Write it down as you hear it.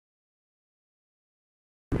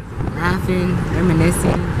laughing,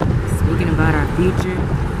 reminiscing, speaking about our future.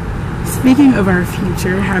 Speaking of our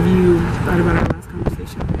future, have you thought about our last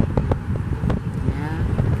conversation? Yeah.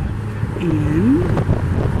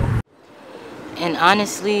 And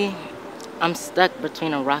honestly, I'm stuck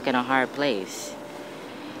between a rock and a hard place.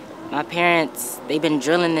 My parents, they've been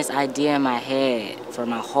drilling this idea in my head for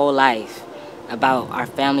my whole life about our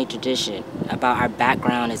family tradition, about our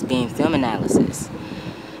background as being film analysis.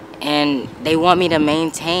 And they want me to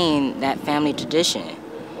maintain that family tradition.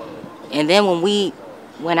 And then when we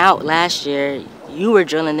went out last year, you were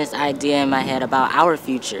drilling this idea in my head about our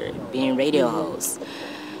future, being radio hosts.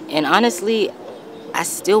 And honestly, I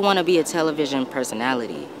still want to be a television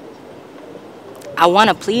personality. I want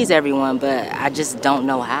to please everyone, but I just don't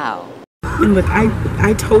know how. And look,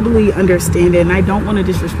 I totally understand it, and I don't want to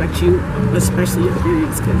disrespect you, especially your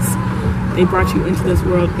parents, because they brought you into this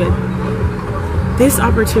world, but this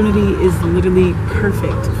opportunity is literally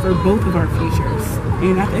perfect for both of our futures.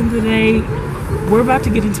 And at the end of the day, we're about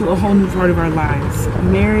to get into a whole new part of our lives,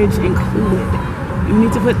 marriage included. We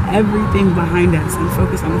need to put everything behind us and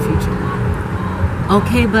focus on the future.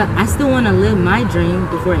 Okay, but I still want to live my dream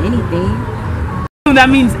before anything. So that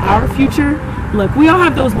means our future. Look, we all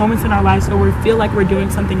have those moments in our lives where we feel like we're doing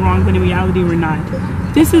something wrong, but in reality we're not.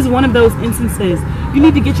 This is one of those instances. You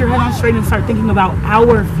need to get your head on straight and start thinking about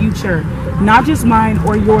our future, not just mine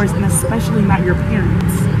or yours, and especially not your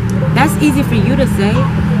parents. That's easy for you to say.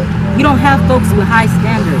 You don't have folks with high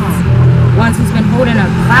standards. Ones who's been holding a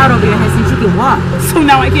cloud over your head since you could walk. So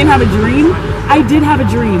now I can't have a dream? I did have a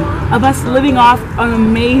dream of us living off an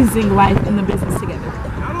amazing life in the business together.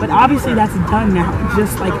 But obviously that's done now,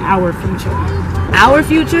 just like our future. Our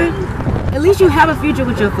future? At least you have a future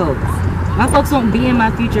with your folks. My folks won't be in my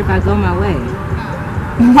future if I go my way.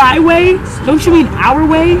 My way? Don't you mean our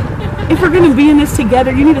way? If we're gonna be in this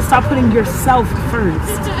together, you need to stop putting yourself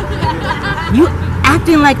first. You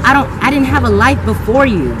acting like I didn't have a life before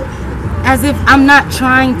you. As if I'm not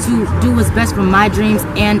trying to do what's best for my dreams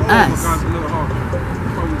and us.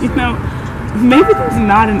 You know, maybe there's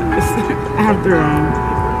not an us after all.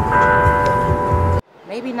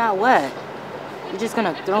 Maybe not what? You're just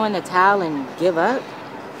gonna throw in the towel and give up?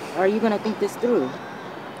 Or are you gonna think this through?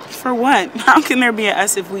 For what? How can there be an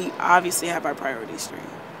us if we obviously have our priorities straight?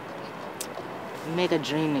 Make a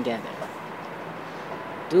dream together.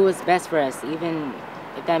 Do what's best for us, even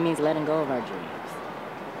if that means letting go of our dreams.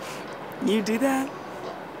 You do that?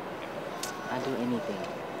 I'd do anything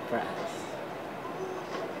for us.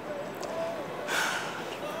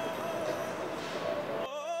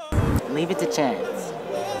 Leave it to chance.